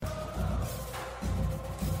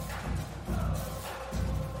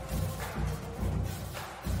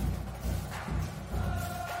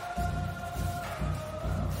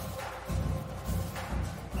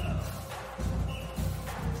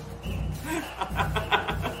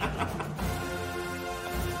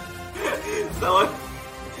So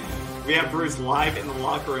we have Bruce live in the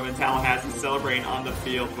locker room in Tallahassee celebrating on the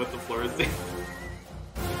field with the Florida State.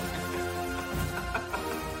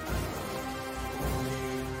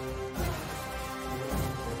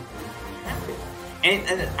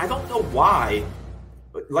 And I don't know why,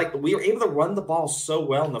 like, we were able to run the ball so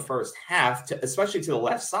well in the first half, especially to the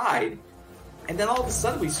left side, and then all of a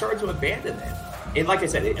sudden we started to abandon it. And like I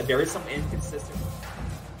said, there is some inconsistency.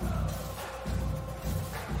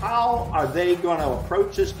 How are they going to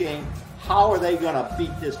approach this game? How are they going to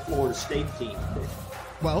beat this Florida State team?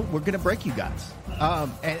 Well, we're going to break you guys.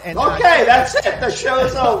 That's it. The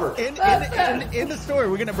show's over. In the story,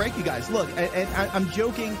 we're going to break you guys. Look, and I'm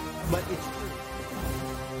joking, but it's true.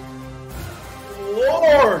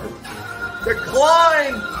 Lord, the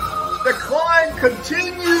climb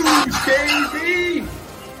continues, KB.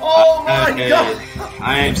 Oh my God!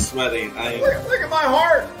 I am sweating. Look at my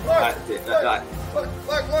heart. Look.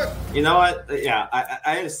 You know what? Yeah,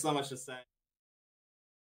 I have so much to say.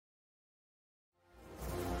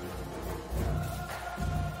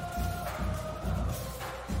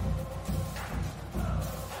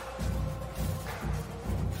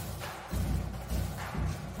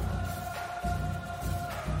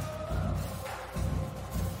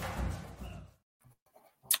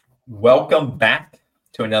 Welcome back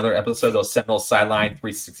to another episode of Sentinel Sideline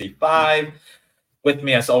 365. With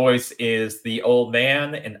me, as always, is the old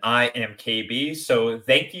man, and I am KB. So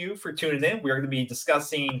thank you for tuning in. We're going to be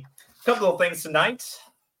discussing a couple of things tonight.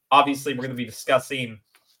 Obviously, we're going to be discussing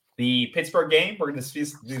the Pittsburgh game. We're going to be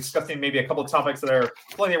discussing maybe a couple of topics that are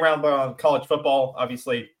floating around on college football.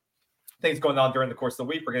 Obviously, things going on during the course of the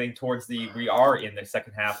week. We are in the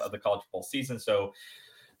second half of the college football season. So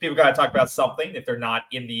people got to talk about something if they're not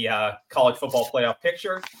in the college football playoff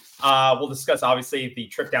picture. We'll discuss, obviously, the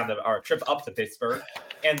trip up to Pittsburgh.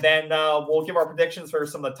 And then we'll give our predictions for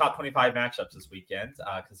some of the top 25 matchups this weekend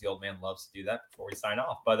because the old man loves to do that before we sign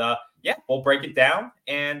off. But, we'll break it down.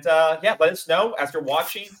 And, let us know as you're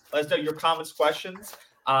watching. Let us know your comments, questions,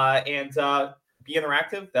 and be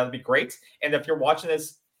interactive. That would be great. And if you're watching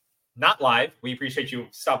this not live, we appreciate you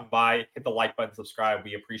stopping by. Hit the like button, subscribe.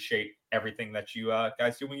 We appreciate everything that you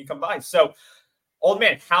guys do when you come by. So, old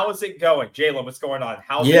man, how is it going? Jalen, what's going on?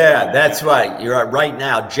 That's right. You're right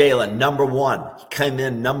now. Jalen, number one. He came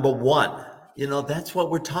in number one. You know, that's what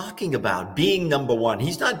we're talking about, being number one.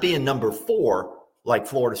 He's not being number 4 like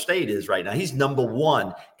Florida State is right now. He's number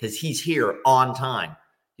 1 because he's here on time.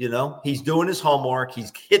 You know, he's doing his homework.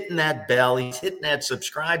 He's hitting that bell. He's hitting that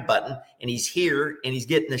subscribe button, and he's here, and he's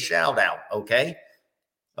getting a shout out. Okay.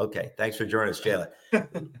 Thanks for joining us, Jalen.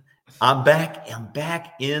 I'm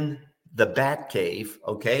back in the Bat Cave.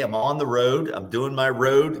 Okay. I'm on the road. I'm doing my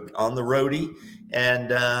road on the roadie. And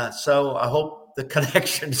so I hope the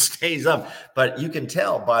connection stays up. But you can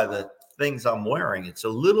tell by the things I'm wearing, it's a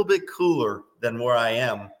little bit cooler than where I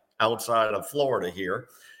am outside of Florida here.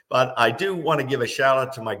 But I do want to give a shout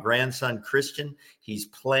out to my grandson, Christian. He's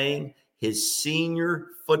playing his senior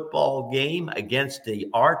football game against the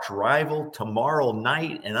arch rival tomorrow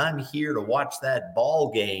night. And I'm here to watch that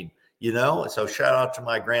ball game, you know. So shout out to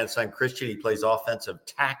my grandson, Christian. He plays offensive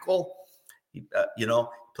tackle. He,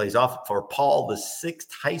 plays off for Paul the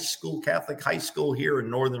 6th Catholic high school here in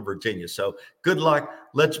Northern Virginia. So good luck.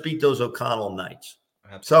 Let's beat those O'Connell Knights.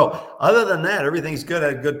 Absolutely. So other than that, everything's good. I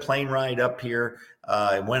had a good plane ride up here.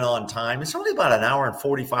 It went on time. It's only about an hour and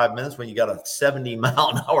 45 minutes when you got a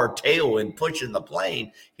 70-mile-an-hour tailwind pushing the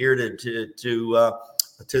plane here to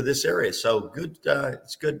this area. So good.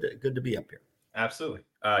 It's good to be up here. Absolutely.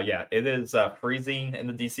 It is freezing in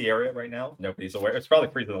the DC area right now. Nobody's aware. It's probably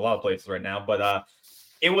freezing in a lot of places right now, but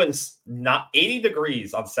it was not 80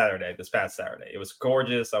 degrees on this past Saturday. It was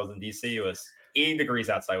gorgeous. I was in DC. It was 80 degrees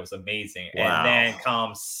outside. It was amazing. Wow. And then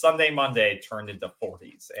come Sunday, Monday, it turned into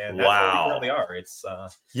 40s. And that's where we really are. It's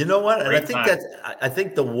you know what? And I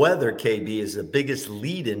think the weather, KB, is the biggest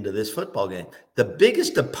lead into this football game. The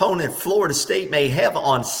biggest opponent Florida State may have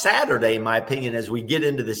on Saturday, in my opinion, as we get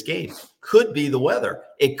into this game, could be the weather.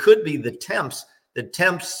 It could be the temps. The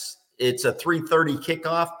temps, it's a 3:30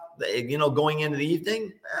 kickoff, going into the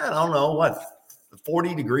evening. I don't know, what,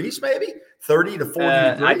 40 degrees maybe? 30 to 40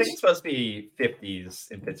 degrees. I think it's supposed to be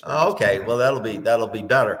 50s in Pittsburgh. Okay, well that'll be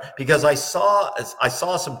better because I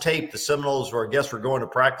saw some tape. The Seminoles were going to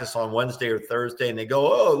practice on Wednesday or Thursday, and they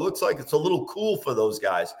go, "Oh, it looks like it's a little cool for those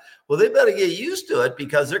guys." Well, they better get used to it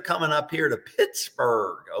because they're coming up here to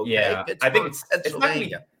Pittsburgh. Okay, yeah, Pittsburgh, I think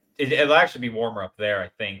Pennsylvania. It'll actually be warmer up there, I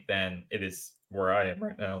think, than it is where I am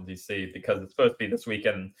right now in DC because it's supposed to be this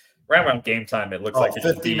weekend. around game time, it looks like it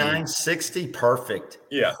 59-60, perfect.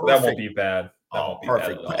 Yeah, perfect. That won't be bad. That won't be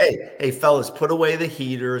perfect. bad at all. Hey, fellas, put away the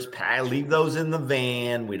heaters. Leave those in the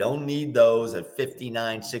van. We don't need those at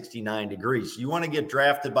 59, 69 degrees. You want to get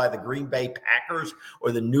drafted by the Green Bay Packers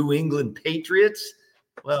or the New England Patriots?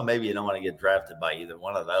 Well, maybe you don't want to get drafted by either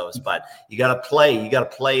one of those, but you got to play. You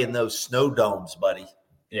got to play in those snow domes, buddy.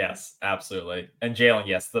 Yes, absolutely. And Jalen,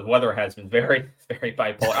 yes, the weather has been very, very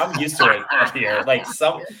bipolar. I'm used to it up here. Like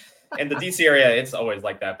in the DC area, it's always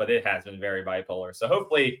like that, but it has been very bipolar. So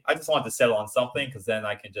hopefully, I just want to settle on something because then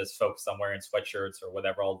I can just focus on wearing sweatshirts or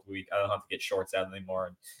whatever all week. I don't have to get shorts out anymore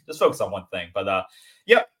and just focus on one thing. But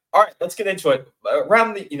yeah. All right, let's get into it.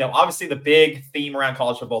 Around the, obviously the big theme around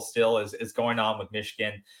college football still is going on with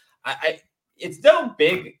Michigan. It's no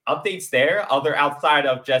big updates there, other outside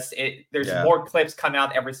of just it. There's more clips coming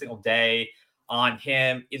out every single day on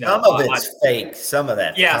him. Some of it's fake. Some of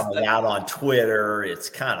that's coming out on Twitter. It's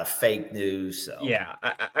kind of fake news. So. Yeah,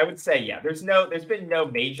 I would say there's been no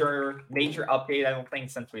major update. I don't think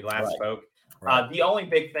since we last spoke. Right. The only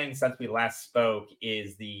big thing since we last spoke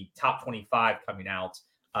is the top 25 coming out.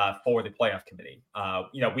 For the playoff committee.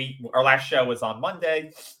 Our last show was on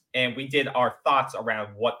Monday, and we did our thoughts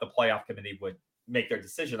around what the playoff committee would make their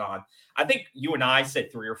decision on. I think you and I said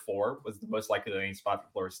 3 or 4 was the most likely landing spot for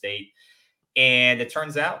Florida State. And it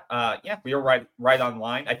turns out, we were right on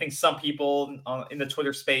line. I think some people in the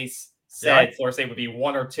Twitter space said Florida State would be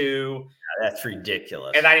 1 or 2. That's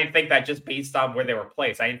ridiculous. And I didn't think that just based on where they were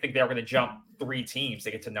placed. I didn't think they were going to jump 3 teams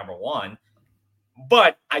to get to number 1.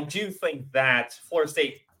 But I do think that Florida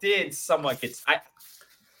State did somewhat get.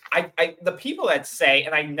 The people that say,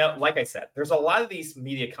 and I know, like I said, there's a lot of these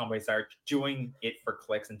media companies that are doing it for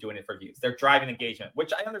clicks and doing it for views. They're driving engagement,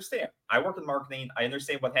 which I understand. I work in marketing. I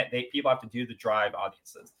understand what people have to do to drive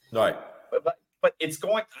audiences. Right. But it's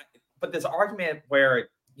going. But this argument where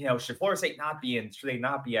should Florida State not be in? Should they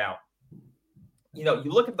not be out? You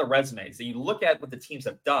look at the resumes and you look at what the teams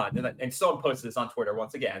have done, and someone posted this on Twitter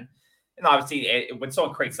once again. And obviously, when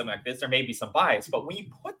someone creates something like this, there may be some bias. But when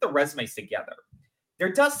you put the resumes together,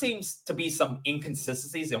 there does seem to be some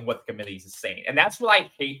inconsistencies in what the committee is saying. And that's what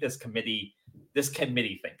I hate this committee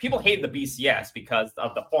thing. People hate the BCS because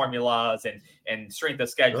of the formulas and strength of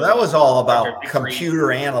schedule. Well, that was all about computer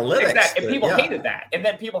analytics. Exactly. And people hated that. And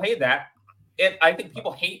then people hate that. And I think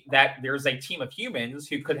people hate that there's a team of humans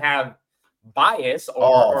who could have bias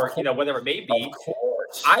or whatever it may be.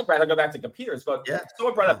 I'd rather go back to computers, but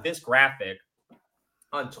someone brought up this graphic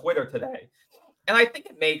on Twitter today. And I think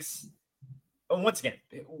it makes, once again,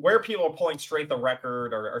 where people are pulling strength of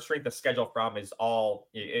record or strength of schedule from is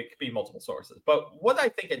it could be multiple sources. But what I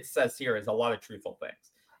think it says here is a lot of truthful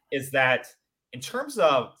things, is that in terms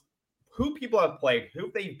of who people have played,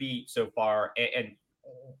 who they beat so far, and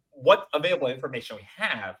what available information we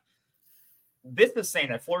have, this is saying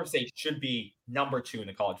that Florida State should be number 2 in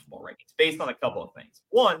the college football rankings based on a couple of things.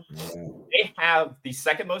 One, they have the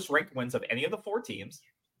second most ranked wins of any of the 4 teams.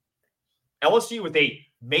 LSU with a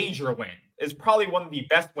major win is probably one of the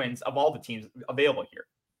best wins of all the teams available here.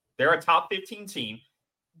 They're a top 15 team,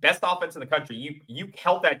 best offense in the country. You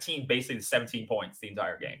held that team basically to 17 points the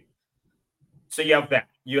entire game. So you have that.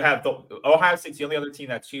 You have the Ohio State's the only other team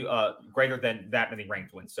that's greater than that many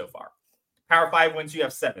ranked wins so far. Power 5 wins, you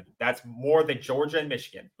have 7. That's more than Georgia and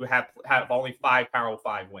Michigan, who have only 5 Power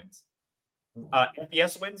 5 wins.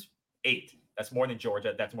 FBS wins, 8. That's more than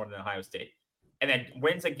Georgia. That's more than Ohio State. And then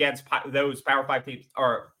wins against those Power 5 teams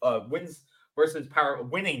are wins versus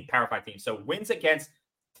winning Power 5 teams. So wins against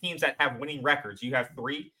teams that have winning records, you have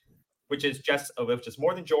 3, which is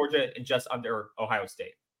more than Georgia and just under Ohio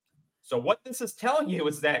State. So what this is telling you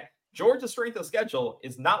is that Georgia's strength of schedule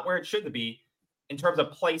is not where it should be in terms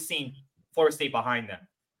of placing Florida State behind them.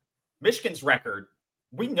 Michigan's record,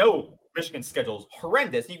 we know Michigan's schedule is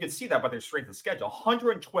horrendous. You can see that by their strength of schedule,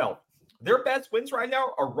 112. Their best wins right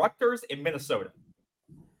now are Rutgers and Minnesota.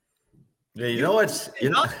 Yeah, you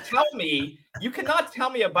cannot tell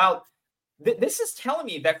me about this. Is telling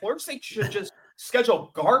me that Florida State should just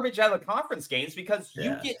schedule garbage out of the conference games because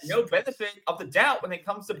you get no benefit of the doubt when it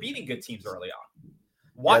comes to beating good teams early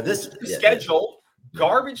on. Schedule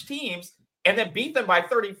garbage teams and then beat them by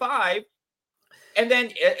 35. And then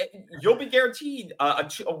you'll be guaranteed a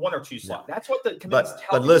 1 or 2 slot. That's what the committee's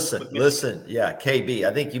telling you. But listen. Yeah, KB,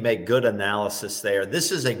 I think you make good analysis there.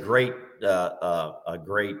 This is a great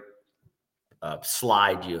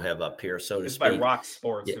slide you have up here, so to speak. By Rock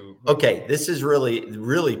Sports. Yeah. Okay, this is really,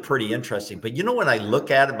 really pretty interesting. But when I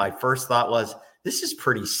look at it, my first thought was, this is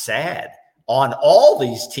pretty sad on all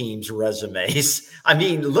these teams' resumes. I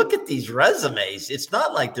mean, look at these resumes. It's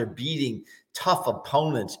not like they're beating tough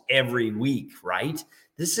opponents every week, right?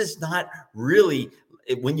 This is not really,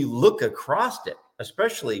 when you look across it,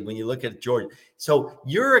 especially when you look at Georgia. So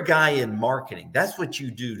you're a guy in marketing. That's what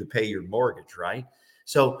you do to pay your mortgage, right?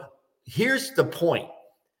 So here's the point.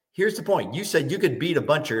 Here's the point. You said you could beat a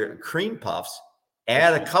bunch of cream puffs,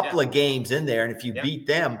 add a couple of games in there, and if you beat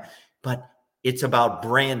them, but it's about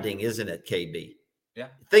branding, isn't it, KB? Yeah.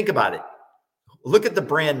 Think about it. Look at the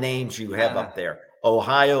brand names you have up there.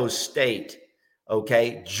 Ohio State,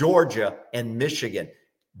 okay, Georgia, and Michigan.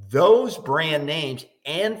 Those brand names,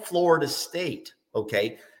 and Florida State,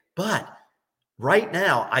 okay? But right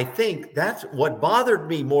now, I think that's what bothered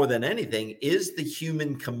me more than anything is the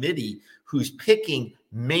human committee who's picking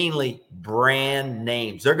mainly brand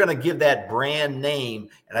names. They're going to give that brand name,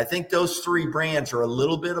 and I think those three brands are a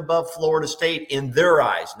little bit above Florida State in their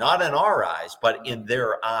eyes, not in our eyes, but in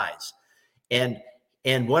their eyes. And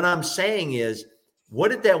what I'm saying is, what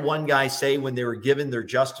did that one guy say when they were given their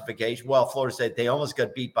justification? Well, Florida State, they almost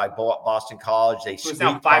got beat by Boston College. They was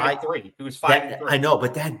now 5-3. It was 5-3. I know,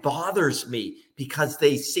 but that bothers me because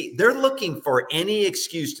they're looking for any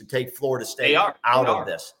excuse to take Florida State out of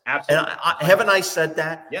this. Absolutely. And haven't I said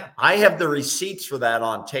that? Yeah. I have the receipts for that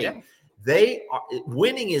on tape. Yeah.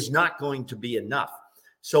 Winning is not going to be enough.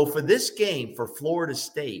 So for this game for Florida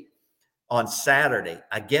State on Saturday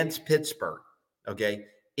against Pittsburgh, okay,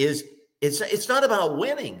 it's not about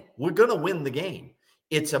winning. We're going to win the game.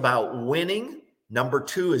 It's about winning. Number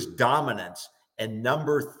 2 is dominance. And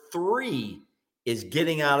number 3 is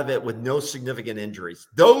getting out of it with no significant injuries.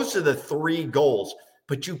 Those are the 3 goals.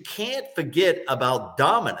 But you can't forget about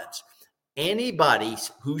dominance. Anybody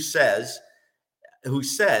who says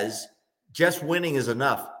just winning is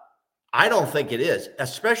enough, I don't think it is,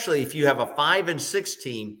 especially if you have a 5-6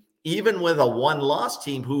 team, even with a 1-loss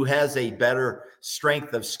team who has a better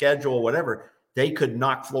strength of schedule or whatever, they could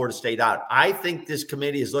knock Florida State out. I think this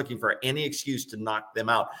committee is looking for any excuse to knock them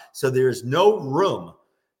out. So there's no room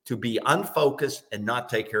to be unfocused and not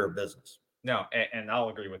take care of business. No, and I'll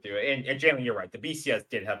agree with you. And Jalen, you're right. The BCS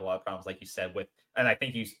did have a lot of problems, like you said, and I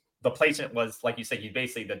think the placement was, like you said,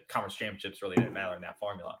 basically the conference championships really didn't matter in that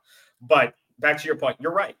formula. But back to your point,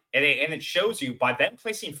 you're right. And it shows you by them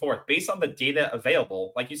placing fourth, based on the data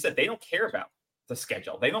available, like you said, they don't care about the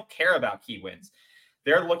schedule. They don't care about key wins.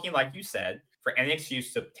 They're looking, like you said, for any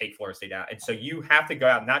excuse to take Florida State out. And so you have to go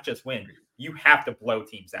out, not just win. You have to blow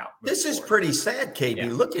teams out. This is pretty sad, KB. Yeah.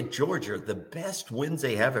 Look at Georgia. The best wins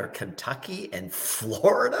they have are Kentucky and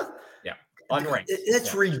Florida. Yeah, unranked.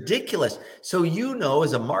 That's ridiculous. So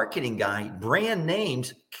as a marketing guy, brand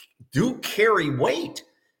names do carry weight.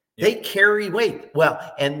 They carry weight.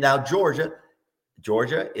 Well, and now Georgia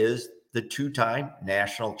is the 2-time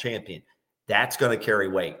national champion. That's going to carry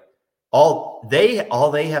weight. All they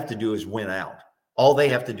have to do is win out.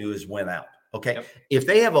 Okay. Yep. If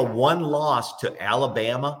they have a 1-loss to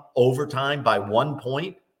Alabama overtime by 1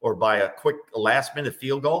 point or by a quick last-minute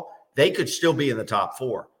field goal, they could still be in the top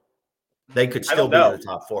 4. They could still be in the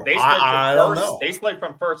top 4. I don't know. They split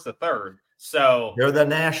from first to third. So they're the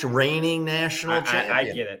reigning national champion. I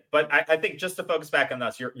get it. But I think just to focus back on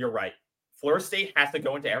us, you're right. Florida State has to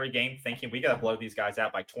go into every game thinking we got to blow these guys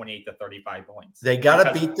out by 28 to 35 points. They got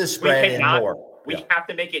to beat the spread and more. We have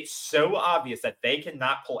to make it so obvious that they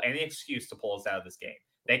cannot pull any excuse to pull us out of this game.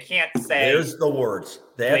 They can't say. There's the words.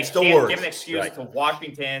 That's the words. They can't give an excuse to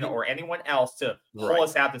Washington or anyone else to pull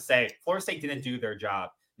us out to say Florida State didn't do their job.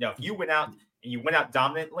 No, if you went out and you went out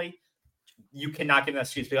dominantly, you cannot give an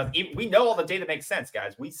excuse because we know all the data makes sense,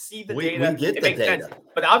 guys. We see the data. We get the data. Sense.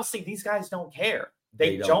 But obviously, these guys don't care.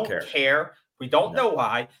 They don't care. We don't know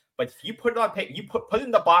why. But if you put it on paper, you put it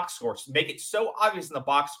in the box score, make it so obvious in the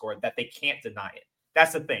box score that they can't deny it.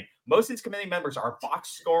 That's the thing. Most of these committee members are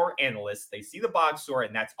box score analysts. They see the box score,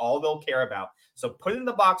 and that's all they'll care about. So put it in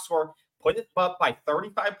the box score, put it up by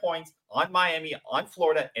 35 points on Miami, on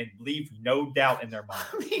Florida, and leave no doubt in their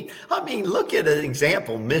mind. I mean, look at an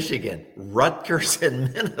example: Michigan, Rutgers,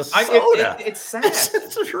 and Minnesota. It's sad.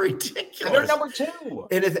 It's ridiculous. And they're number 2,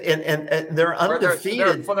 and they're undefeated.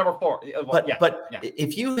 They're for number 4. But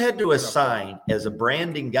if you had to assign, as a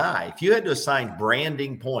branding guy, if you had to assign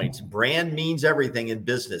branding points, brand means everything in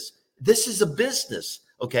business. This is a business,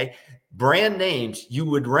 okay? Brand names, you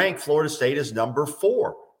would rank Florida State as number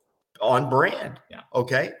 4. On brand. Yeah.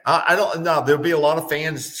 Okay. I don't know. There'll be a lot of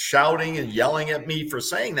fans shouting and yelling at me for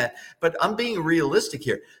saying that, but I'm being realistic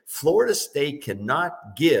here. Florida State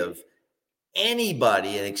cannot give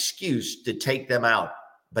anybody an excuse to take them out,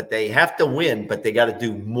 but they have to win, but they got to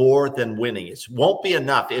do more than winning. It won't be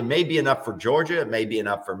enough. It may be enough for Georgia. It may be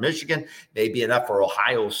enough for Michigan, maybe enough for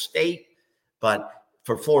Ohio State, but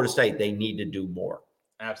for Florida State, they need to do more.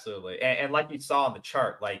 Absolutely. And like you saw on the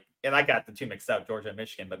chart, and I got the two mixed up, Georgia and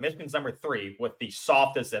Michigan, but Michigan's number 3 with the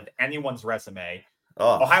softest of anyone's resume.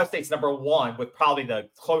 Oh. Ohio State's number 1 with probably the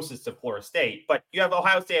closest to Florida State, but you have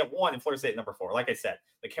Ohio State at 1 and Florida State at number 4. Like I said,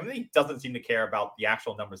 the committee doesn't seem to care about the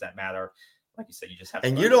actual numbers that matter. Like you said, you just have.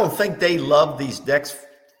 And you don't think they love these next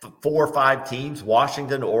 4 or 5 teams,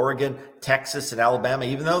 Washington, Oregon, Texas, and Alabama,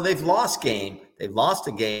 even though they've lost a game,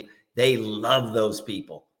 they love those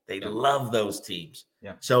people. They love those teams.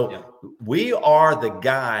 Yeah. So we are the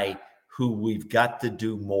guy who we've got to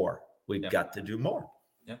do more. We've got to do more.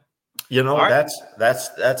 Yeah. You know, right. that's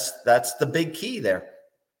the big key there.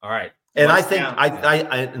 All right. And I think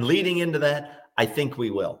I leading into that, I think we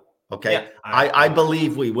will. Okay. Yeah, I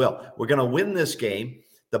believe we will. We're going to win this game.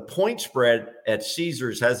 The point spread at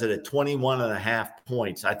Caesars has it at 21.5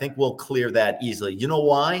 points. I think we'll clear that easily. You know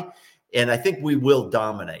why? And I think we will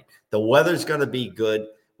dominate. The weather's going to be good.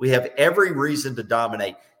 We have every reason to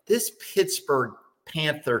dominate. This Pittsburgh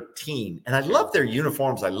Panther team, and I love their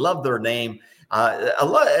uniforms. I love their name.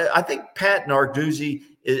 I think Pat Narduzzi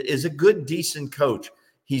is a good, decent coach.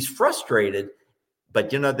 He's frustrated, but,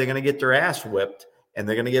 they're going to get their ass whipped, and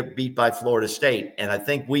they're going to get beat by Florida State. And I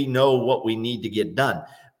think we know what we need to get done.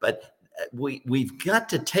 But we've got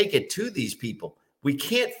to take it to these people. We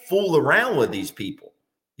can't fool around with these people.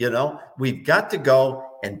 We've got to go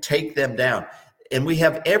and take them down. And we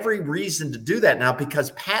have every reason to do that now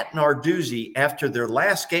because Pat Narduzzi, after their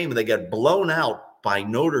last game, they got blown out by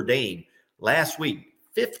Notre Dame last week,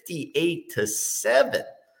 58-7.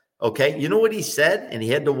 Okay, you know what he said? And he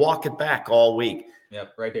had to walk it back all week.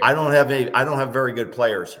 Yep, right here. I don't have very good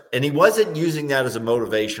players. And he wasn't using that as a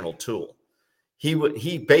motivational tool.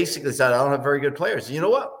 He basically said, I don't have very good players. You know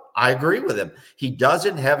what? I agree with him. He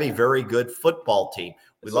doesn't have a very good football team.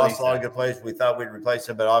 We lost a lot of good players. We thought we'd replace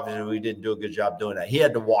him, but obviously we didn't do a good job doing that. He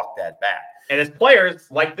had to walk that back. And his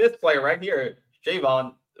players, like this player right here,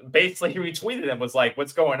 Javon, basically retweeted him, was like,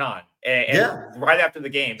 what's going on? And right after the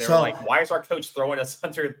game, they were like, why is our coach throwing us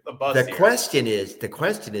under the bus The question is,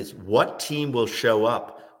 what team will show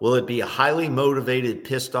up? Will it be a highly motivated,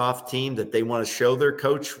 pissed off team that they want to show their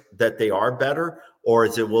coach that they are better? Or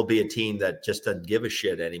will be a team that just doesn't give a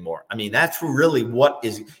shit anymore? I mean, that's really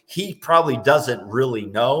he probably doesn't really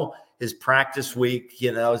know. His practice week,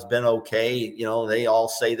 has been okay. They all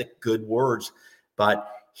say the good words, but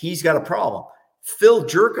he's got a problem. Phil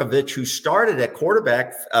Jurkovich, who started at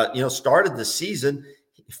quarterback, started the season.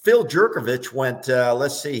 Phil Jurkovich went,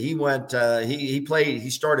 he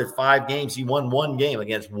started 5 games. He won 1 game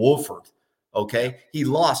against Wolford. Okay. He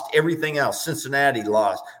lost everything else. Cincinnati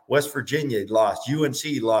lost, West Virginia lost,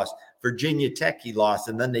 UNC lost, Virginia Tech he lost,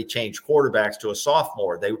 and then they changed quarterbacks to a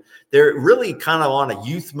sophomore. They're really kind of on a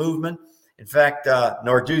youth movement. In fact,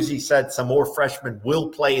 Narduzzi said some more freshmen will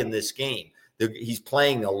play in this game. He's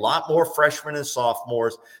playing a lot more freshmen and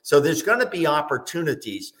sophomores. So there's going to be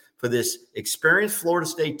opportunities for this experienced Florida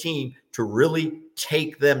State team to really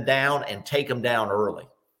take them down and take them down early.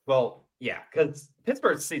 Well, yeah, because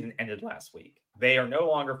Pittsburgh's season ended last week. They are no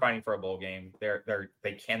longer fighting for a bowl game.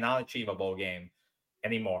 They cannot achieve a bowl game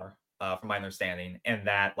anymore, from my understanding. And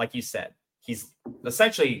that, like you said, he's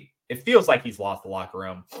essentially, it feels like he's lost the locker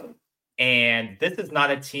room. And this is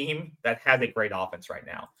not a team that has a great offense right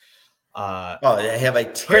now. They have a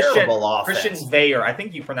terrible offense. Christian Veyer, I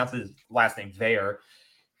think you pronounce his last name Veyer.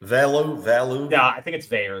 Valu. Yeah, I think it's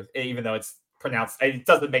Veyer, even though it's pronounced. It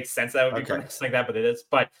doesn't make sense that it would be pronounced like that, but it is.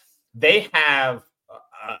 But they have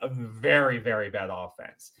a very, very bad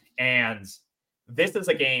offense. And this is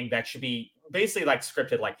a game that should be basically like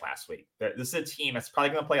scripted like last week. This is a team that's probably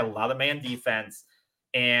going to play a lot of man defense.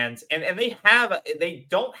 And they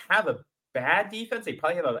don't have a bad defense. They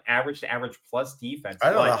probably have an average to average plus defense.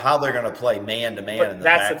 I don't know how they're going to play man to man in the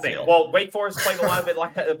that's backfield. The thing. Well, Wake Forest played a lot of it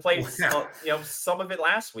some of it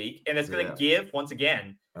last week, and it's going to give once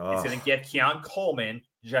again. It's going to give Keon Coleman,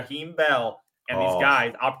 Jaheim Bell, and these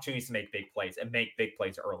guys opportunities to make big plays and make big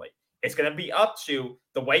plays early. It's going to be up to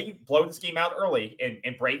the way you blow this game out early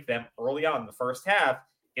and break them early on in the first half.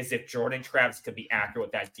 Is if Jordan Travis could be accurate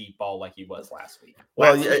with that deep ball like he was last week.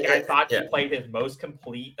 Last week, I thought he played his most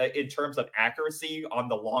complete in terms of accuracy on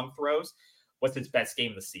the long throws. Was his best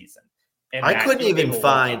game of the season. And I couldn't even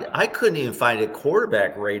find a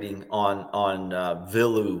quarterback rating on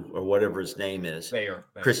Vilu or whatever his name is. Veyer.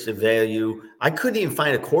 Christian Veyer. I couldn't even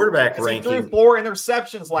find a quarterback ranking. He threw 4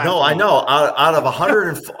 interceptions last week. I know. Out of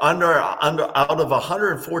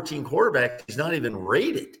 114 quarterbacks, he's not even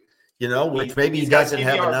rated. Which maybe he doesn't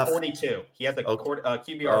have enough. 42. He has a QBR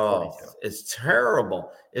 42. It's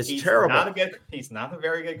terrible. He's terrible. He's not a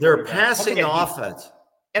very good. Their passing offense.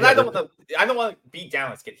 And I don't want to beat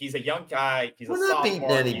down this kid. He's a young guy. He's We're a not sophomore.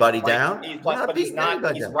 beating anybody down. He's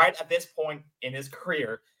Down. right at this point in his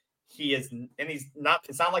career. He's not.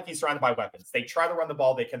 It's not like he's surrounded by weapons. They try to run the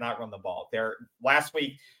ball. They cannot run the ball. Last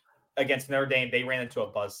week against Notre Dame, they ran into a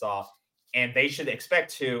buzzsaw, and they should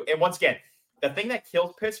expect to. And once again, the thing that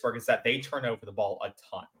kills Pittsburgh is that they turn over the ball a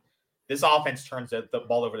ton. This offense turns the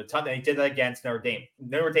ball over a ton, and they did that against Notre Dame.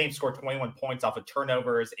 Notre Dame scored 21 points off of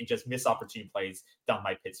turnovers and just missed opportunity plays done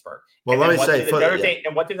by Pittsburgh. Well, let me say,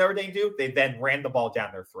 what did Notre Dame do? They then ran the ball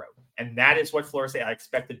down their throat, and that is what Florida State I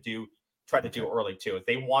expect to try to do early too. If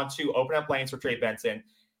they want to open up lanes for Trey Benson,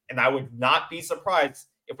 and I would not be surprised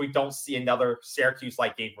if we don't see another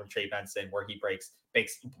Syracuse-like game from Trey Benson where he breaks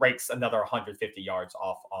another 150 yards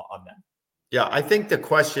off on them. Yeah, I think the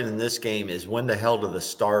question in this game is when the hell do the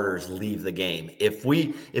starters leave the game? If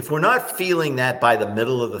we're not feeling that by the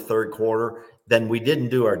middle of the third quarter, then we didn't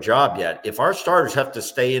do our job yet. If our starters have to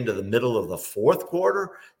stay into the middle of the fourth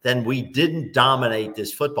quarter, then we didn't dominate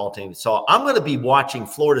this football team. So I'm going to be watching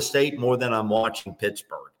Florida State more than I'm watching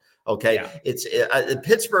Pittsburgh. Okay, yeah.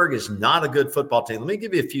 Pittsburgh is not a good football team. Let me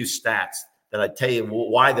give you a few stats that I tell you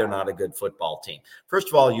why they're not a good football team. First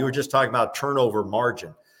of all, you were just talking about turnover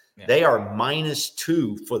margin. Yeah. They are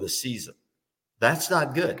 -2 for the season. That's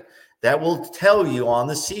not good. That will tell you on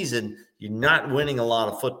the season you're not winning a lot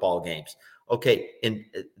of football games. Okay, and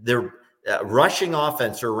their rushing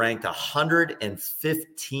offense are ranked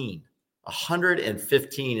 115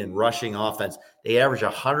 in rushing offense. They average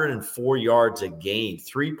 104 yards a game,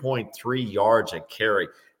 3.3 yards a carry.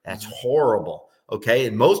 That's horrible. Okay,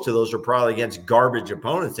 and most of those are probably against garbage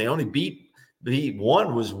opponents. They only beat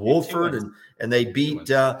one was Wolford, and they beat.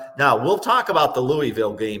 Now, we'll talk about the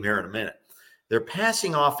Louisville game here in a minute. Their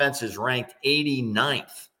passing offense is ranked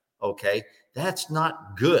 89th. Okay, that's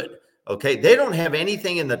not good. Okay, they don't have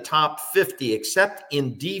anything in the top 50 except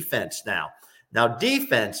in defense now. Now,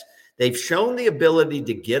 defense, they've shown the ability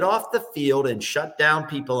to get off the field and shut down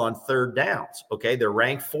people on third downs. Okay, they're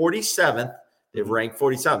ranked 47th. They've ranked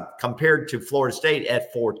 47th compared to Florida State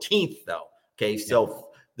at 14th, though. Okay, so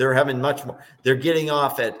they're having much more. They're getting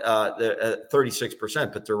off at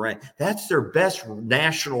 36%, but they're ranked. That's their best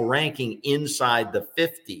national ranking inside the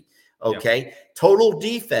 50. Okay, total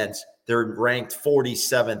defense, they're ranked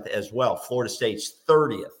 47th as well. Florida State's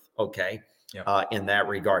 30th. Okay, in that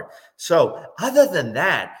regard. So other than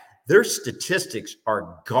that, their statistics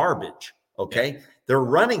are garbage. Okay, their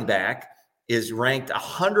running back is ranked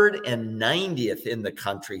 190th in the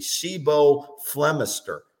country. Sebo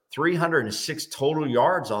Flemister, 306 total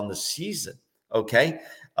yards on the season. Okay.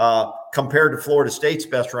 Compared to Florida State's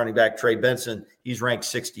best running back, Trey Benson, he's ranked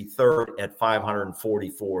 63rd at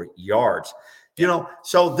 544 yards. You know,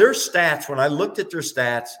 so their stats, when I looked at their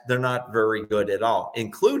stats, they're not very good at all,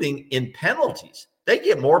 including in penalties. They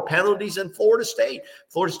get more penalties than Florida State.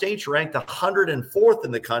 Florida State's ranked 104th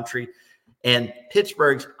in the country, and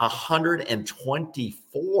Pittsburgh's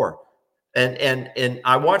 124. And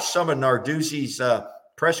I watched some of Narduzzi's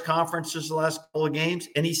press conferences the last couple of games,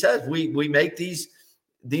 and he says we make these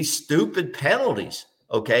stupid penalties.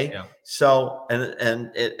 Okay, so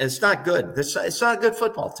and it's not good. It's not a good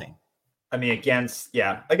football team. I mean, against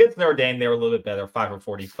Notre Dame, they were a little bit better, 5 for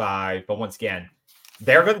 45. But once again,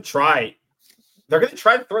 they're going to try. They're going to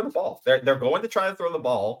try to throw the ball. They're going to try to throw the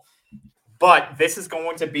ball. But this is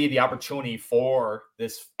going to be the opportunity for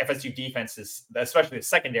this FSU defense, especially the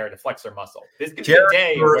secondary, to flex their muscle. This could be a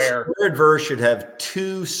day where Jared Verse should have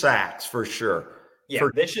 2 sacks for sure. Yeah,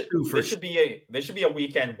 this should be a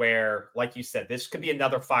weekend where, like you said, this could be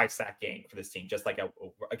another 5-sack game for this team, just like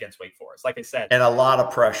against Wake Forest. Like I said, and a lot of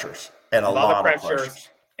pressures, and a lot of pressures,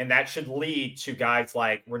 and that should lead to guys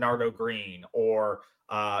like Renardo Green, or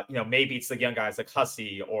maybe it's the young guys like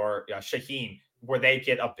Hussey or Shaheem, where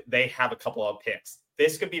they have a couple of picks.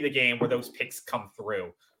 This could be the game where those picks come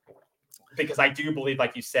through, because I do believe,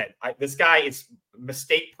 like you said, this guy is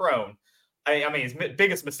mistake prone. I mean, his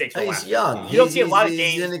biggest mistakes were he's young. You don't see a lot of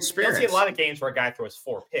games. Inexperienced. You don't see a lot of games where a guy throws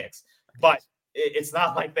 4 picks, but it's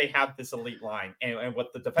not like they have this elite line. And with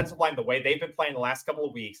the defensive line, the way they've been playing the last couple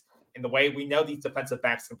of weeks, and the way we know these defensive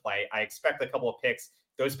backs can play, I expect a couple of picks.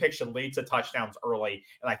 Those picks should lead to touchdowns early,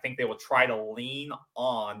 and I think they will try to lean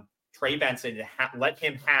on Trey Benson to let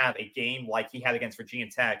him have a game like he had against Virginia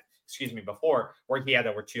Tech, before, where he had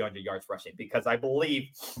over 200 yards rushing, because I believe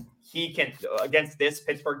he can, against this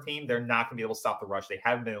Pittsburgh team, they're not going to be able to stop the rush. They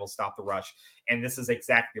haven't been able to stop the rush. And this is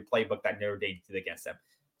exactly the playbook that Notre Dame did against them.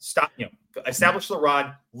 Establish the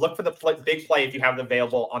run, look for the big play if you have it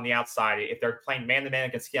available on the outside. If they're playing man-to-man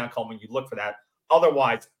against Keon Coleman, you look for that.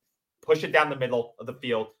 Otherwise, push it down the middle of the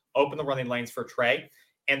field, open the running lanes for Trey.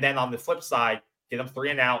 And then on the flip side, get them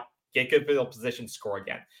 3 and out, get good field position, score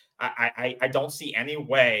again. I don't see any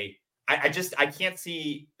way. I can't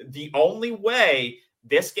see the only way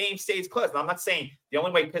this game stays close. And I'm not saying the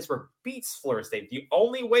only way Pittsburgh beats Florida State. The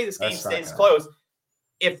only way this game stays close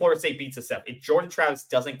if Florida State beats itself. If Jordan Travis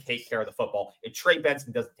doesn't take care of the football, if Trey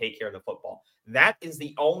Benson doesn't take care of the football, that is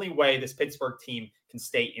the only way this Pittsburgh team can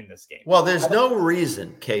stay in this game. Well, there's no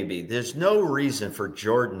reason, KB. There's no reason for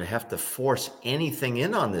Jordan to have to force anything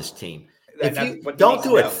in on this team. If you don't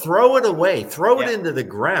do it, throw it away, throw it into the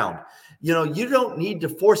ground. You don't need to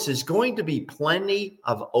force. There's going to be plenty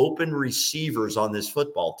of open receivers on this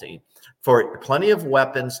football team for plenty of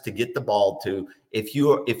weapons to get the ball to. If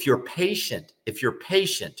you're patient,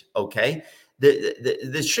 okay,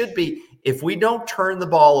 this should be, if we don't turn the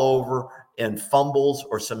ball over and fumbles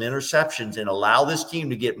or some interceptions and allow this team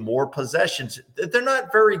to get more possessions, they're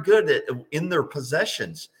not very good in their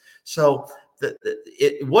possessions. So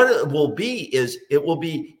what it will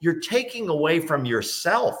be you're taking away from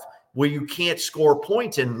yourself where you can't score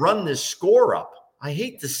points and run this score up. I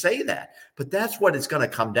hate to say that, but that's what it's going to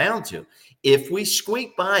come down to. If we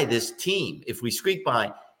squeak by this team,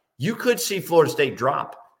 you could see Florida State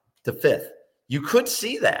drop to 5th. You could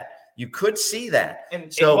see that.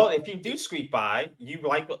 And so, if you do squeak by,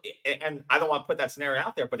 and I don't want to put that scenario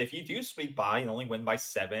out there, but if you do squeak by and only win by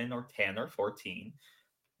 7 or 10 or 14,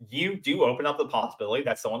 you do open up the possibility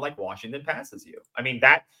that someone like Washington passes you. I mean,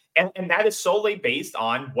 that is solely based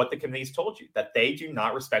on what the committee's told you, that they do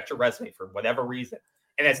not respect your resume for whatever reason.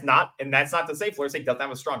 And that's not to say Florida State doesn't have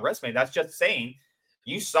a strong resume. That's just saying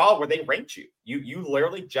you saw where they ranked you. You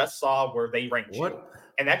literally just saw where they ranked you.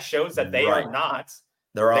 And that shows that they are not.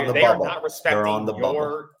 They're on the bubble. They are not respecting They're on the your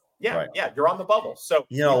bubble. You're on the bubble. So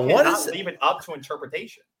you cannot leave it up to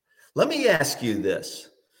interpretation. Let me ask you this.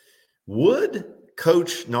 Would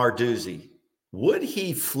Coach Narduzzi, would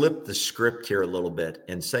he flip the script here a little bit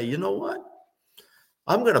and say, you know what?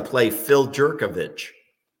 I'm going to play Phil Jerkovich.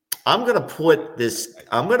 I'm going to put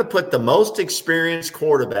the most experienced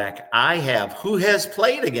quarterback I have who has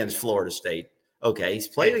played against Florida State. Okay, he's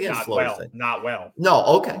played against Florida State. Not well. No,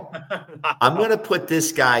 okay. I'm going to put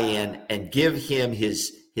this guy in and give him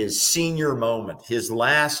his senior moment, his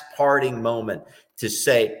last parting moment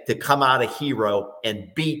to come out a hero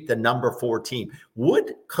and beat the number 4 team.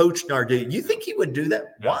 Would Coach Narduzzi, you think he would do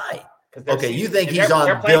that? No. Why? Okay, you think he's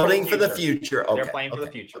on building for the future. Okay. They're playing for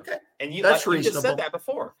the future. Okay. And that's you reasonable. just said that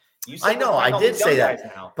before. I know, I did say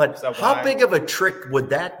that. But how big of a trick would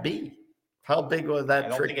that be? How big would that trick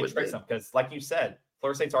be? I don't think it tricks them because, like you said,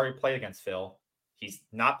 Florida State's already played against Phil. He's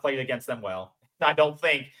not played against them well. I don't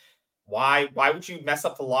think why would you mess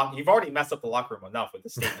up the locker? You've already messed up the locker room enough with the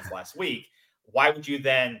statements last week. Why would you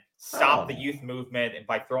then stop the youth movement and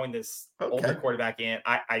by throwing this older quarterback in?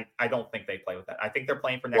 I don't think they play with that. I think they're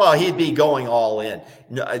playing for next. Well, he'd be going all in.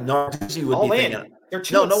 Narduzzi would all be in. thinking. They're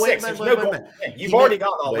 2-6. Wait a minute. You've already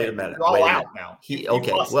gone all in. Wait a minute. You're all out now.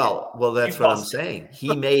 Well, that's what I'm saying.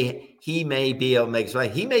 He may be able to make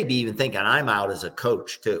something. He may be even thinking I'm out as a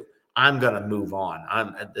coach too. I'm going to move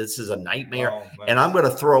on. This is a nightmare, and I'm going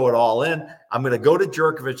to throw it all in. I'm going to go to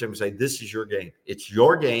Jerkovich and say, "This is your game. It's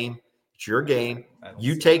your game. It's your game.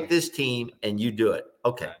 You take this team and you do it."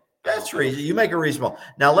 Okay, that's reason. You make it reasonable.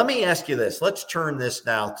 Now, let me ask you this. Let's turn this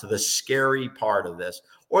now to the scary part of this,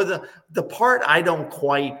 or the part I don't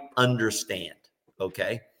quite understand.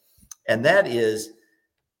 Okay, and that is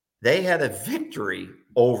they had a victory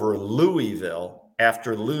over Louisville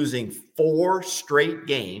after losing 4 straight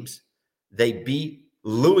games. They beat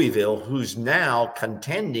Louisville, who's now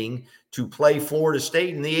contending to play Florida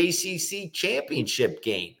State in the ACC championship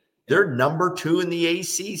game. They're number 2 in the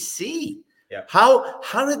ACC. Yeah.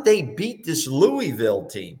 How did they beat this Louisville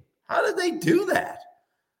team? How did they do that?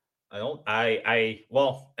 Well,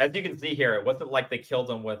 as you can see here, it wasn't like they killed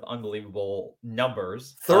them with unbelievable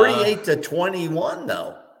numbers. 38-21,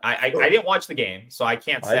 though. I didn't watch the game, so I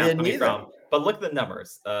can't say I'm coming from. But look at the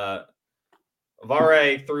numbers.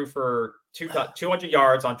 Vare threw for 200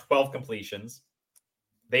 yards on 12 completions.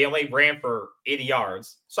 They only ran for 80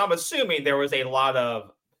 yards. So I'm assuming there was a lot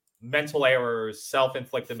of mental errors,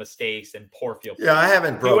 self-inflicted mistakes, and poor field position. Yeah, I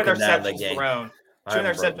haven't broken down the game. 2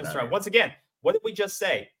 interceptions thrown. Once again, what did we just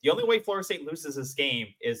say? The only way Florida State loses this game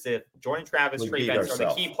is if Jordan Travis, Trey Benson, or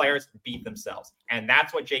the key players beat themselves. And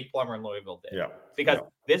that's what Jake Plummer and Louisville did. Yeah. Because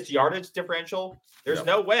this yardage differential, there's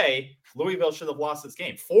no way Louisville should have lost this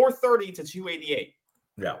game. 430 to 288.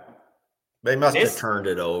 Yeah. They must have turned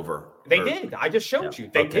it over. They did. I just showed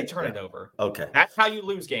you. They did turn it over. Okay. That's how you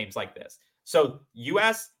lose games like this. So you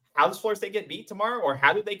ask, how does Florida State get beat tomorrow? Or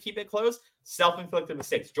how do they keep it close? Self-inflicted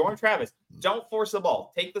mistakes. Jordan Travis, don't force the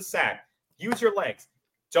ball. Take the sack. Use your legs.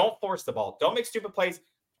 Don't force the ball. Don't make stupid plays.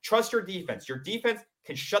 Trust your defense. Your defense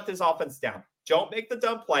can shut this offense down. Don't make the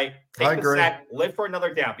dumb play. Take the sack. Live for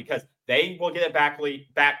another down because they will get it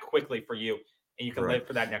back quickly for you, and you can live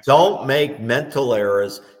for that next. Don't make mental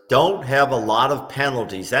errors. Don't have a lot of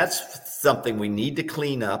penalties. That's something we need to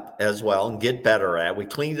clean up as well and get better at. We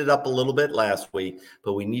cleaned it up a little bit last week,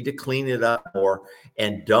 but we need to clean it up more.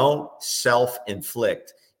 And don't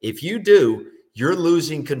self-inflict. If you do, you're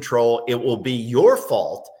losing control. It will be your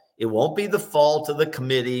fault. It won't be the fault of the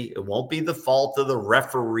committee. It won't be the fault of the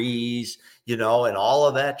referees, and all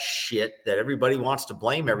of that shit that everybody wants to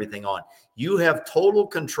blame everything on. You have total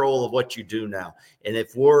control of what you do now. And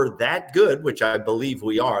if we're that good, which I believe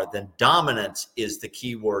we are, then dominance is the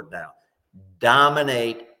key word now.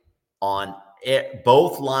 Dominate on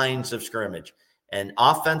both lines of scrimmage. And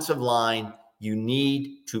offensive line, you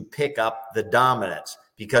need to pick up the dominance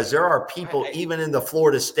because there are people, even in the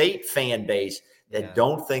Florida State fan base, that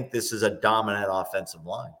don't think this is a dominant offensive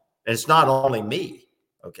line. And it's not only me.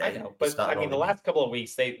 Okay. I know, but I mean, the last couple of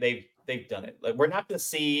weeks they've done it. Like, we're not going to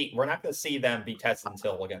see them be tested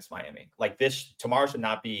until against Miami. Like tomorrow should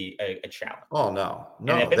not be a challenge. Oh no.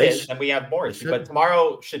 And if it is, then we have more issues. But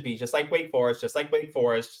tomorrow should be just like Wake Forest,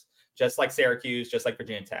 just like Syracuse, just like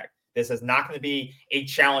Virginia Tech. This is not going to be a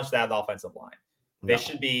challenge to that offensive line. This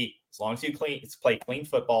should be, as long as you play clean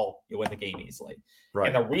football, you win the game easily.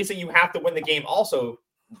 Right. And the reason you have to win the game also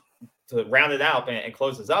to round it out and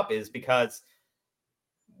close this up is because,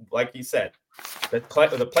 like you said, the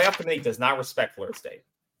playoff committee does not respect Florida State.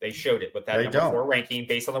 They showed it with that number 4 ranking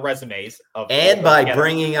based on the resumes of. And by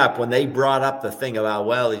bringing up, when they brought up the thing about,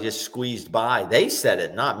 well, he just squeezed by, they said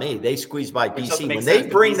it, not me. They squeezed by BC. When they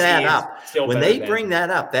bring that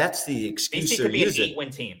up, that's the excuse BC they're could be using. an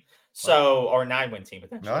 8-win team. So, or a 9-win team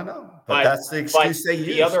potentially. I know, but that's the excuse they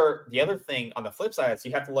use. The other thing on the flip side is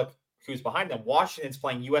you have to look who's behind them. Washington's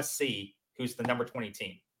playing USC, who's the number 20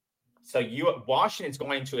 team. So Washington's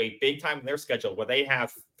going to a big time in their schedule where they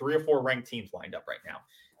have 3 or 4 ranked teams lined up right now.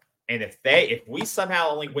 And if we somehow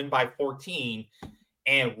only win by 14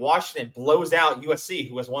 and Washington blows out USC,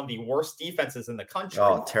 who has one of the worst defenses in the country.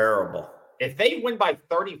 Oh, terrible. If they win by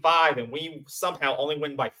 35 and we somehow only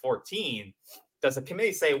win by 14, does the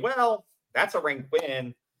committee say, well, that's a ranked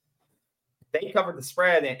win? They covered the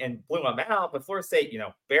spread and blew them out, but Florida State,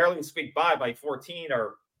 barely squeaked by 14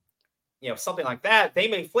 or, something like that. They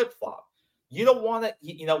may flip-flop. You don't want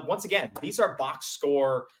to, once again, these are box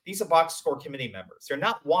score committee members. They're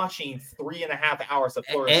not watching 3.5 hours of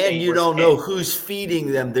Florida State. And you don't know who's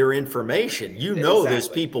feeding them their information. There's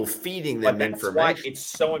people feeding them information. That's why it's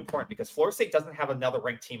so important, because Florida State doesn't have another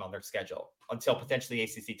ranked team on their schedule until potentially the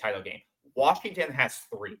ACC title game. Washington has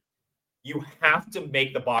 3. You have to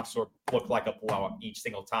make the box score look like a blowout each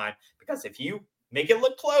single time, because if you make it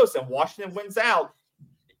look close and Washington wins out,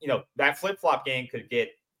 that flip-flop game could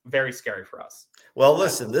get very scary for us. Well,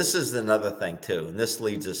 listen, this is another thing too, and this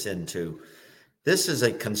leads us into, this is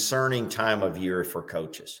a concerning time of year for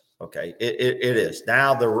coaches. Okay, it is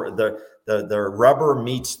now the rubber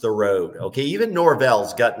meets the road. Okay, even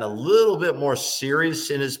Norvell's gotten a little bit more serious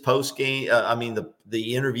in his post game.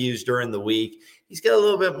 The interviews during the week, he's got a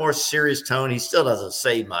little bit more serious tone. He still doesn't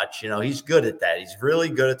say much. He's good at that. He's really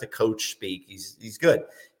good at the coach speak. He's good.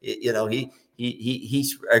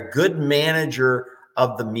 He's a good manager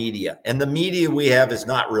of the media, and the media we have is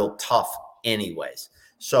not real tough anyways.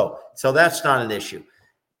 So that's not an issue.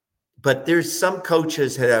 But there's some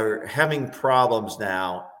coaches that are having problems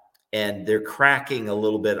now, and they're cracking a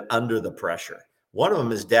little bit under the pressure. One of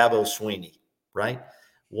them is Dabo Swinney, right?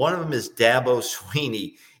 One of them is Dabo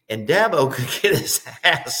Swinney, and Dabo could get his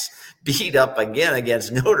ass beat up again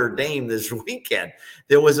against Notre Dame this weekend.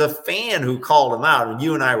 There was a fan who called him out, and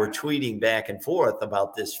you and I were tweeting back and forth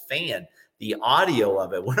about this fan. The audio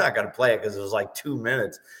of it, we're not going to play it because it was like 2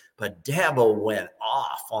 minutes, but Dabo went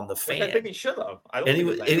off on the fan. I think he should have.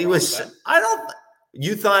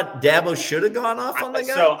 You thought Dabo should have gone off on the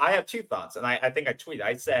guy? So I have 2 thoughts, and I think I tweeted.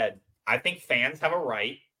 I said, I think fans have a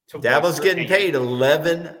right to. Dabo's getting paid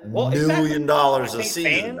 $11 million a season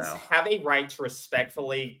fans now. Have a right to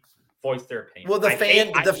respectfully voice their opinion. Well, the fan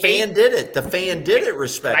did it. The fan did it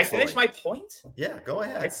respectfully. Can I finish my point? Yeah, go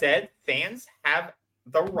ahead. I said fans have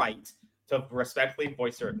the right to respectfully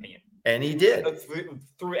voice their opinion. And he did.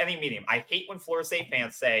 Through any medium. I hate when Florida State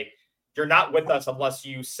fans say, you're not with us unless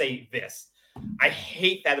you say this. I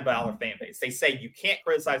hate that about our fan base. They say you can't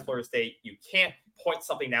criticize Florida State, you can't point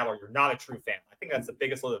something out, or you're not a true fan. I think that's the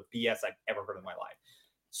biggest load of BS I've ever heard in my life.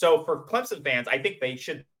 So for Clemson fans, I think they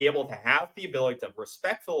should be able to have the ability to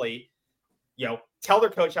respectfully, tell their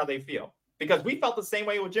coach how they feel. because we felt the same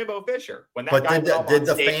way with Jimbo Fisher when that But guy did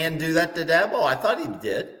the fan do that to Dabo? I thought he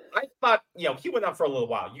did. I thought, he went up for a little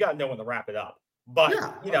while. You got to know when to wrap it up. But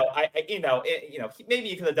maybe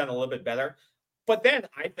he could have done a little bit better. But then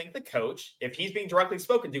I think the coach, if he's being directly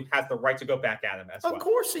spoken to, has the right to go back at him as well. Of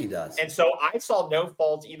course he does. And so I saw no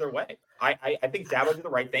fault either way. I think Dabo did the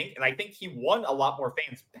right thing, and I think he won a lot more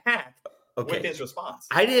fans back with his response.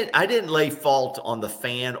 I didn't lay fault on the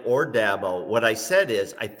fan or Dabo. What I said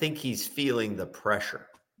is I think he's feeling the pressure.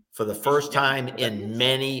 For the first time in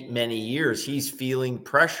many, many years, he's feeling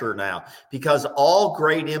pressure now because all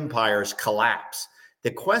great empires collapse.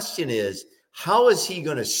 The question is, how is he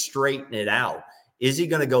going to straighten it out? Is he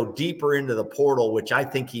going to go deeper into the portal, which I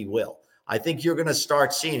think he will? I think you're going to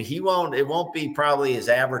start seeing it won't be probably as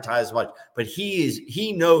advertised much, but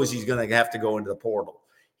he knows he's going to have to go into the portal.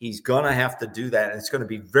 He's going to have to do that. And it's going to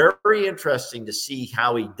be very interesting to see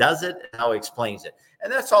how he does it and how he explains it.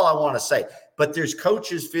 And that's all I want to say. But there's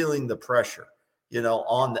coaches feeling the pressure,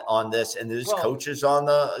 on this. And there's coaches on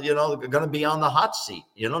going to be on the hot seat.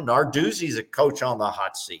 Narduzzi's a coach on the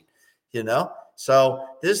hot seat, So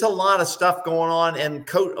there's a lot of stuff going on. And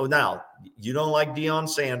now, you don't like Deion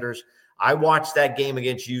Sanders. I watched that game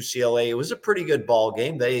against UCLA. It was a pretty good ball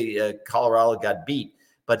game. Colorado got beat.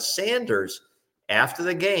 But Sanders, after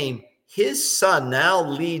the game, his son now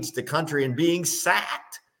leads the country in being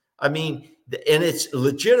sacked. I mean, and it's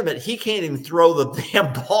legitimate. He can't even throw the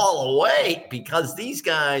damn ball away because these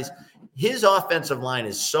guys, his offensive line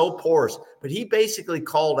is so porous. But he basically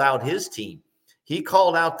called out his team. He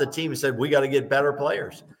called out the team and said, we got to get better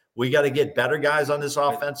players. We got to get better guys on this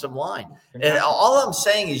offensive line. And all I'm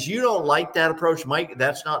saying is you don't like that approach, Mike.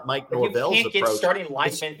 That's not Mike Norvell's approach. You can't get starting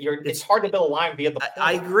linemen. It's hard to build a line via the point.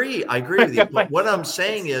 I agree with you. But what I'm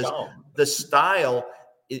saying is the style,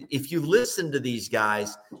 if you listen to these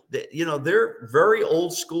guys, they're very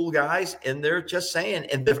old school guys, and they're just saying,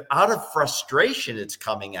 and they're out of frustration it's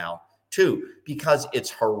coming out, too, because it's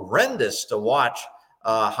horrendous to watch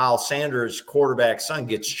how Sanders' quarterback son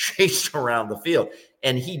gets chased around the field.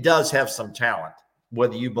 And he does have some talent,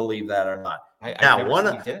 whether you believe that or not. Now, one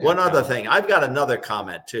other thing. I've got another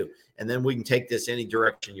comment, too, and then we can take this any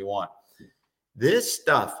direction you want. This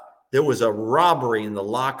stuff, there was a robbery in the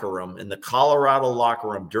locker room, in the Colorado locker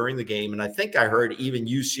room during the game, and I think I heard even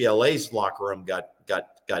UCLA's locker room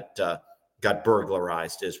got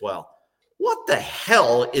burglarized as well. What the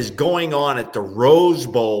hell is going on at the Rose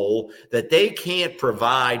Bowl that they can't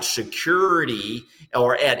provide security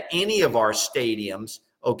or at any of our stadiums,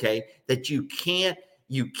 that you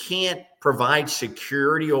can't provide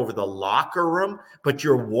security over the locker room, but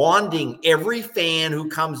you're wanting every fan who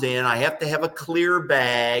comes in, I have to have a clear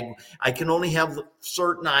bag. I can only have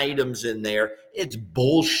certain items in there. It's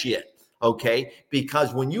bullshit,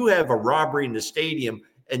 because when you have a robbery in the stadium,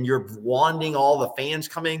 and you're wanting all the fans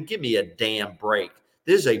come in, give me a damn break.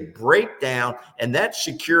 There's a breakdown, and that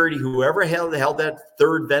security, whoever held that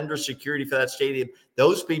third vendor security for that stadium,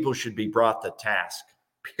 those people should be brought to task,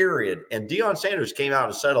 period. And Deion Sanders came out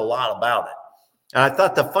and said a lot about it. And I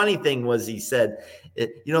thought the funny thing was he said,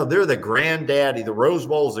 they're the granddaddy. The Rose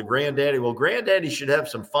Bowl is the granddaddy. Well, granddaddy should have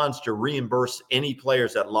some funds to reimburse any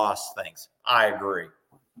players that lost things. I agree.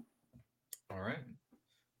 All right.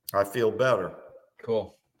 I feel better.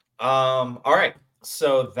 Cool. All right.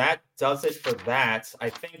 So that does it for that.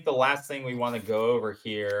 I think the last thing we want to go over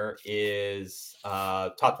here is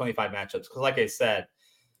top 25 matchups. Because like I said,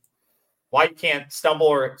 why you can't stumble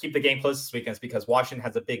or keep the game close this weekend is because Washington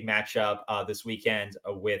has a big matchup this weekend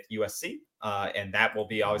with USC. And that will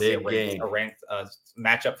be obviously a ranked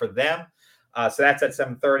matchup for them. So that's at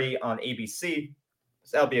 7:30 on ABC.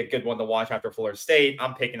 So that'll be a good one to watch after Florida State.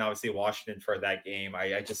 I'm picking, obviously, Washington for that game.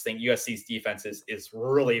 I just think USC's defense is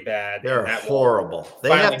really bad. They're horrible. They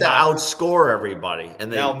have to outscore everybody,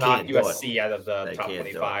 and they'll knock USC out of the top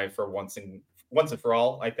 25 for once and for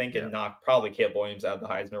all, I think, and knock probably Caleb Williams out of the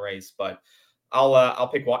Heisman race. But I'll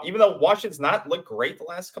pick Washington, even though Washington's not looked great the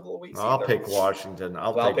last couple of weeks. I'll pick Washington.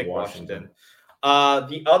 I'll pick Washington.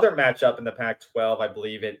 The other matchup in the Pac-12, I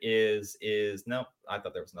believe it is no. I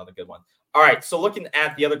thought there was another good one. All right, so looking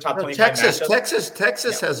at the other top 25 matchups.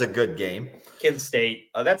 Texas has a good game. Kansas State,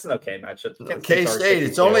 that's an okay matchup. K-State,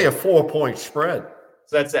 it's only a 4-point spread.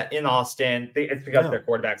 So that's in Austin. It's because of their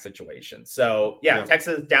quarterback situation. So,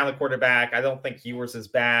 Texas down the quarterback. I don't think Ewers is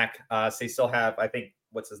back. So they still have, I think,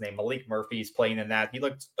 what's his name? Malik Murphy's playing in that. He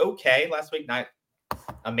looked okay last week, not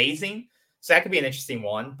amazing. So that could be an interesting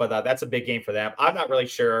one, but that's a big game for them. I'm not really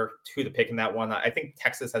sure who to pick in that one. I think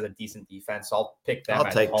Texas has a decent defense, so I'll pick them.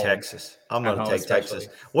 I'll take Texas. I'm going to take Texas.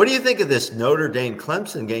 What do you think of this Notre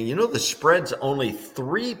Dame-Clemson game? The spread's only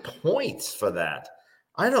 3 points for that.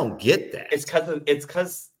 I don't get that. It's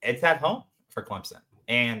because it's at home for Clemson,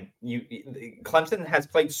 and Clemson has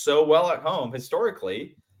played so well at home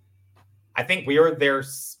historically. I think we were their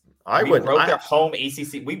home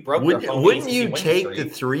ACC. We broke their home Wouldn't ACC you win take streak. the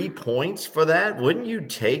 3 points for that? Wouldn't you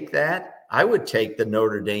take that? I would take the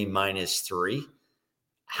Notre Dame -3.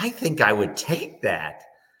 I think I would take that.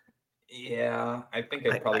 Yeah, I think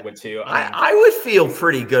I probably would too. I would feel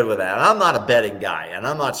pretty good with that. I'm not a betting guy, and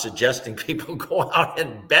I'm not suggesting people go out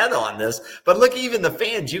and bet on this. But look, even the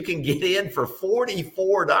fans, you can get in for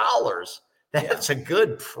 $44. That's a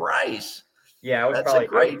good price. Yeah, I would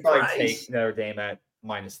probably take Notre Dame at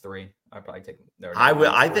 -3. I'd probably take Notre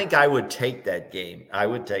Dame. I think I would take that game. I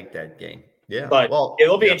would take that game. Yeah. But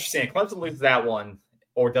it'll be interesting. If Clemson loses that one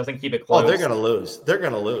or doesn't keep it close. Oh, they're going to lose. They're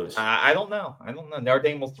going to lose. I don't know. Notre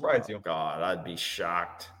Dame will surprise you. God, I'd be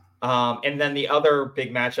shocked. And then the other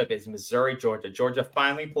big matchup is Missouri-Georgia. Georgia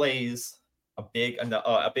finally plays a big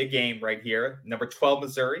game right here. Number 12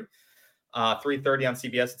 Missouri, 3:30 on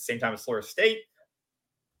CBS at the same time as Florida State.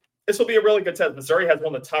 This will be a really good test. Missouri has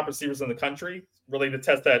one of the top receivers in the country. Really, the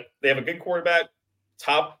test that they have a good quarterback,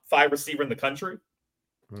 top 5 receiver in the country.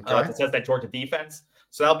 To test that Georgia defense.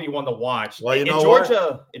 So that'll be one to watch. Well,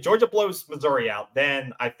 if Georgia blows Missouri out,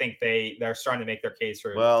 then I think they're starting to make their case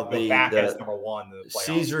for back as number 1 in the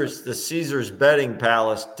playoffs. The Caesars betting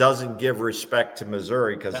palace doesn't give respect to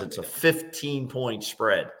Missouri because it's a 15-point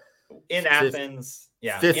spread in Athens.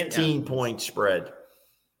 Yeah, 15-point spread.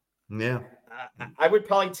 Yeah, I would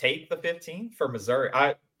probably take the 15 for Missouri.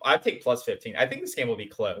 I'd take plus 15. I think this game will be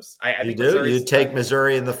close. I think you take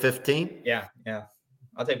Missouri in the 15? Yeah.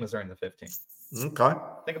 I'll take Missouri in the 15. Okay. I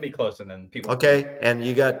think it'll be closer than people. Okay, and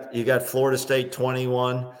you got Florida State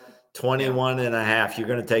 21 and a half. You're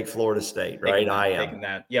going to take Florida State, right? I am. Taking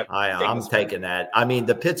that. Yep. I'm taking that. I mean,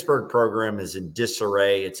 the Pittsburgh program is in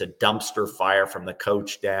disarray. It's a dumpster fire from the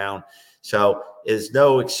coach down. So there's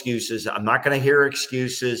no excuses. I'm not going to hear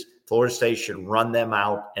excuses. Florida State should run them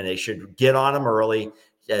out, and they should get on them early,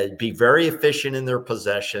 be very efficient in their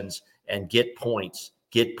possessions, and get points.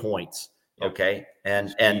 Okay.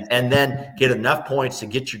 And then get enough points to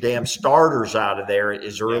get your damn starters out of there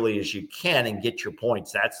as early as you can and get your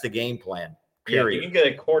points. That's the game plan. Period. Yeah, if you can get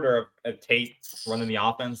a quarter of Tate running the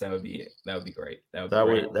offense, that would be great.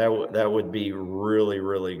 That would be really,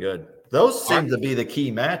 really good. Those seem to be the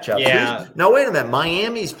key matchups. Yeah. No, wait a minute.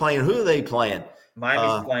 Miami's playing. Who are they playing?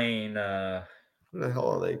 Miami's playing. Who the hell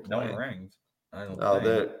are they playing? No one ranked. I don't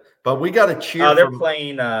know. But we got to cheer. They're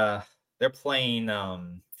playing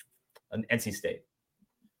NC State.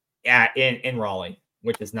 Yeah, in Raleigh,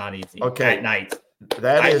 which is not easy. Okay, at night. If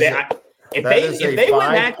they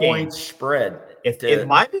win that game, spread. If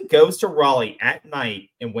Miami goes to Raleigh at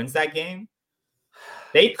night and wins that game,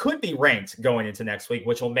 they could be ranked going into next week,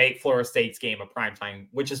 which will make Florida State's game a primetime,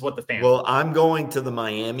 which is what the fans. Well, I'm going to the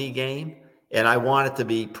Miami game, and I want it to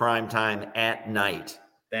be primetime at night.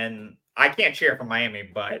 Then I can't cheer for Miami,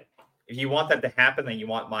 but if you want that to happen, then you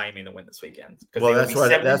want Miami to win this weekend. Well, that's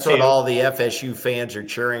what all the FSU fans are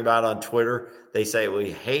cheering about on Twitter. They say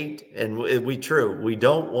we hate, and we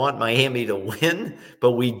don't want Miami to win,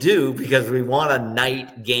 but we do because we want a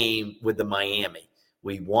night game with the Miami.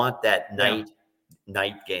 We want that night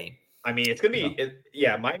game. I mean, it's going to be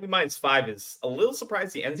Miami -5 is a little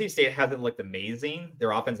surprising. NC State hasn't looked amazing.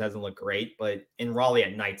 Their offense hasn't looked great, but in Raleigh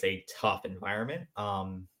at night's a tough environment.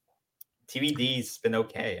 TBD's been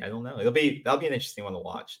okay. I don't know. That'll be an interesting one to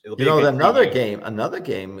watch. It'll be another game.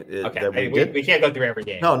 Okay, we can't go through every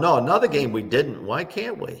game. No, another game we didn't. Why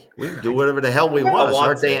can't we? We can do whatever the hell we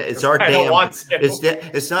want. It's our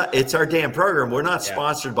damn program. We're not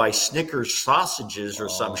sponsored by Snickers sausages or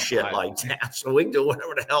some shit like that. So we can do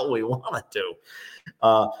whatever the hell we want to do.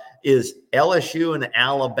 Is LSU and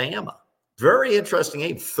Alabama. Very interesting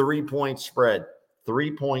game. 3-point spread.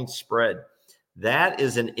 3-point spread. That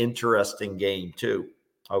is an interesting game too.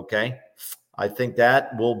 Okay. I think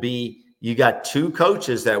that will be, you got 2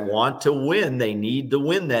 coaches that want to win. They need to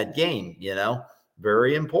win that game,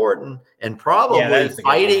 very important, and probably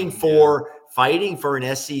fighting for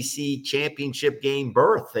an SEC championship game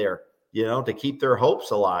berth there, to keep their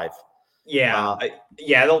hopes alive. LSU.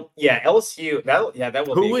 That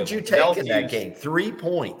will. Who would you take in that game? 3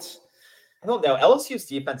 points. I don't know. LSU's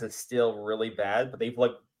defense is still really bad, but they've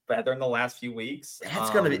looked better in the last few weeks.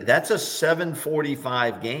 That's a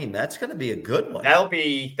 7:45 game. That's going to be a good one. That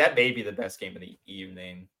may be the best game of the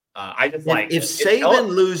evening. If Saban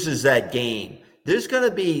loses that game, there's going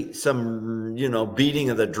to be some, beating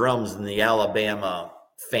of the drums in the Alabama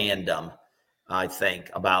fandom. I think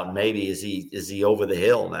about maybe is he over the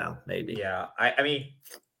hill now? Maybe. Yeah. I mean,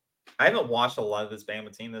 I haven't watched a lot of this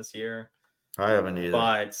Bama team this year. I haven't either.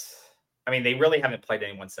 But I mean, they really haven't played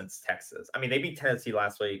anyone since Texas. I mean, they beat Tennessee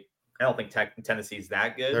last week. I don't think Tennessee's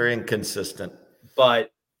that good. They're inconsistent.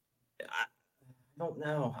 But I don't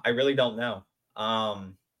know. I really don't know.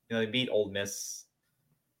 They beat Ole Miss.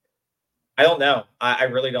 I don't know. I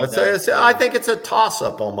really don't know. I think it's a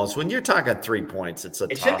toss-up almost. When you're talking 3 points, it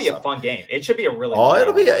should be a fun game. It should be a really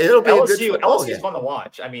it'll be a good football game. LSU's fun to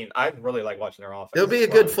watch. I mean, I really like watching their offense. It'll be a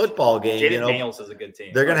good football game. Jaden Daniels is a good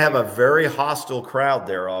team. They're going to have a very hostile crowd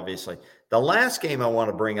there, obviously. The last game I want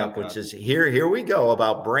to bring up, which is here we go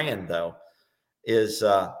about brand, though, is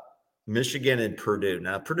Michigan and Purdue.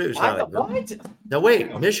 Now, Purdue's not a good. No,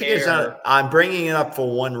 wait. Michigan's not. I'm bringing it up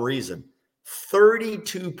for one reason.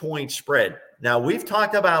 32-point spread. Now, we've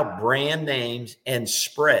talked about brand names and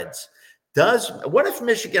spreads. What if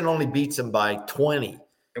Michigan only beats them by 20?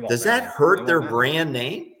 Does that hurt their brand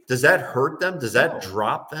name? Does that hurt them? Does that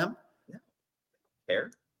drop them? No.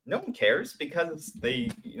 No one cares because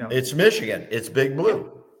it's Michigan. It's Big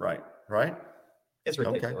Blue. Right. It's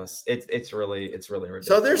ridiculous. Okay. It's really ridiculous.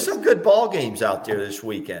 So there's some good ball games out there this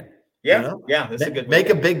weekend. Yeah. This is a good make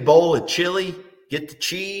a big bowl of chili. Get the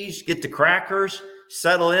cheese, get the crackers,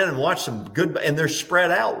 settle in and watch some good, and they're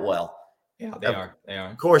spread out well. Yeah, they are.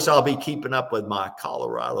 Of course, I'll be keeping up with my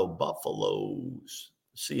Colorado Buffaloes.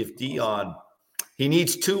 See if Dion, he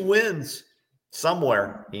needs 2 wins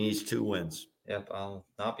somewhere. He needs 2 wins. Yep, I'll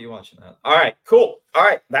not be watching that. All right, cool. All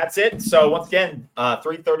right, that's it. So once again,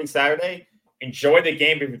 3:30 Saturday. Enjoy the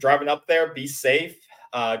game. If you're driving up there, be safe.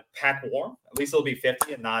 Pack warm. At least it'll be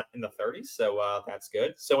 50 and not in the 30s. So that's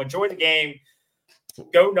good. So enjoy the game.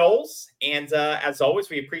 Go Noles. And as always,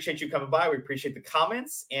 we appreciate you coming by. We appreciate the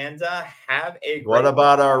comments and have a great What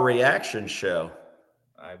about our reaction show?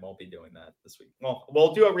 I won't be doing that this week. Well,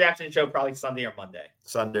 we'll do a reaction show probably Sunday or Monday.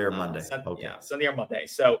 Okay. Yeah, Sunday or Monday.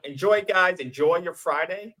 So enjoy, guys. Enjoy your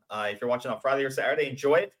Friday. If you're watching on Friday or Saturday,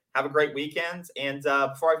 enjoy it. Have a great weekend. And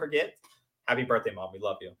before I forget, happy birthday, Mom. We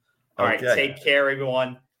love you. All right. Take care,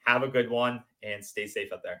 everyone. Have a good one and stay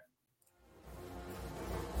safe out there.